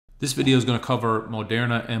This video is going to cover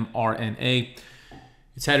Moderna MRNA.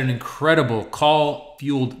 It's had an incredible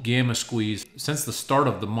call-fueled gamma squeeze since the start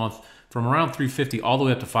of the month from around 350 all the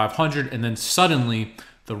way up to 500, and then suddenly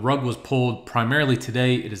the rug was pulled. Primarily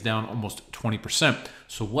today, it is down almost 20%.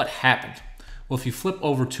 So what happened? Well, if you flip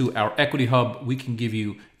over to our equity hub, we can give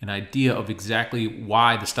you an idea of exactly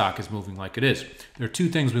why the stock is moving like it is. There are two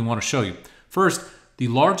things we want to show you. First, the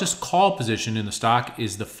largest call position in the stock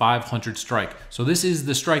is the 500 strike. So this is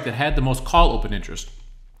the strike that had the most call open interest.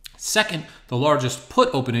 Second, the largest put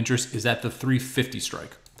open interest is at the 350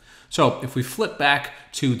 strike. So if we flip back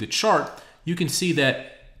to the chart, you can see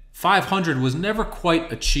that 500 was never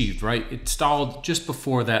quite achieved, right? It stalled just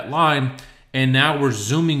before that line, and now we're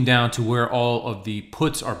zooming down to where all of the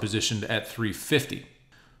puts are positioned at 350.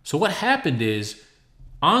 So what happened is,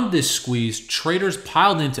 on this squeeze, traders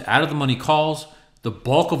piled into out-of-the-money calls. The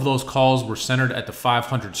bulk of those calls were centered at the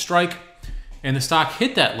 500 strike, and the stock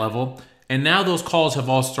hit that level, and now those calls have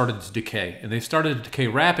all started to decay, and they've started to decay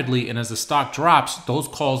rapidly, and as the stock drops, those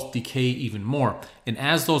calls decay even more. And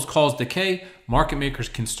as those calls decay, market makers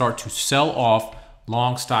can start to sell off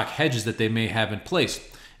long stock hedges that they may have in place.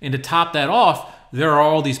 And to top that off, there are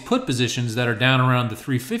all these put positions that are down around the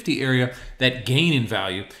 350 area that gain in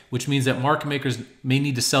value, which means that market makers may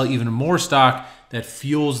need to sell even more stock that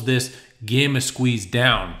fuels this gamma squeeze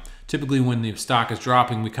down. Typically when the stock is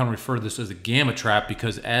dropping, we kind of refer to this as a gamma trap,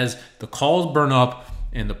 because as the calls burn up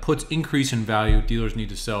and the puts increase in value, dealers need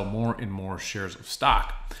to sell more and more shares of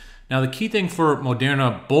stock. Now, the key thing for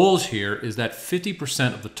Moderna bulls here is that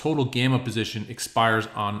 50% of the total gamma position expires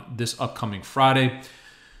on this upcoming Friday.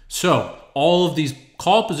 So all of these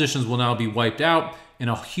call positions will now be wiped out, and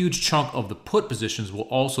a huge chunk of the put positions will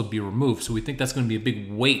also be removed. So we think that's going to be a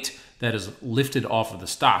big weight that is lifted off of the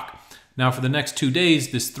stock. Now, for the next 2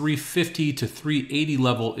 days, this 350 to 380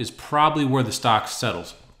 level is probably where the stock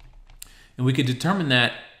settles. And we could determine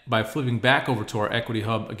that by flipping back over to our equity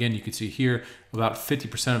hub. Again, you can see here about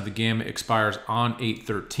 50% of the gamma expires on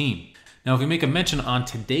 8/13. Now, if we make a mention on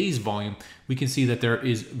today's volume, we can see that there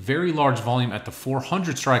is very large volume at the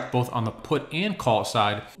 400 strike, both on the put and call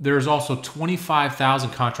side. There is also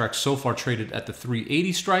 25,000 contracts so far traded at the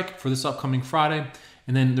 380 strike for this upcoming Friday.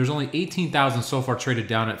 And then there's only 18,000 so far traded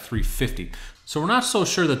down at 350. So we're not so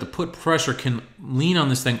sure that the put pressure can lean on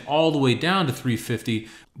this thing all the way down to 350,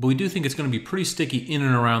 but we do think it's going to be pretty sticky in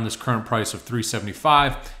and around this current price of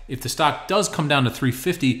 375. If the stock does come down to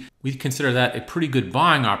 350, we consider that a pretty good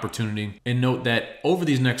buying opportunity. And note that over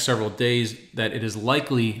these next several days, that it is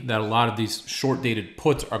likely that a lot of these short-dated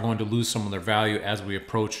puts are going to lose some of their value as we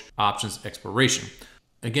approach options expiration.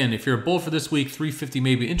 Again, if you're a bull for this week, 350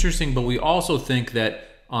 may be interesting, but we also think that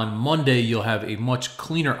on Monday, you'll have a much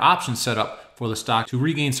cleaner option setup for the stock to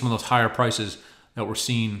regain some of those higher prices that were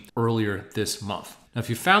seen earlier this month. Now, if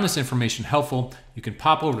you found this information helpful, you can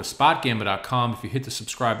pop over to SpotGamma.com. If you hit the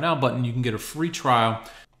subscribe now button, you can get a free trial,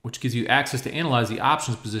 which gives you access to analyze the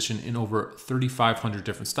options position in over 3,500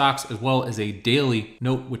 different stocks, as well as a daily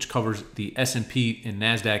note which covers the S&P and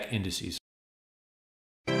NASDAQ indices.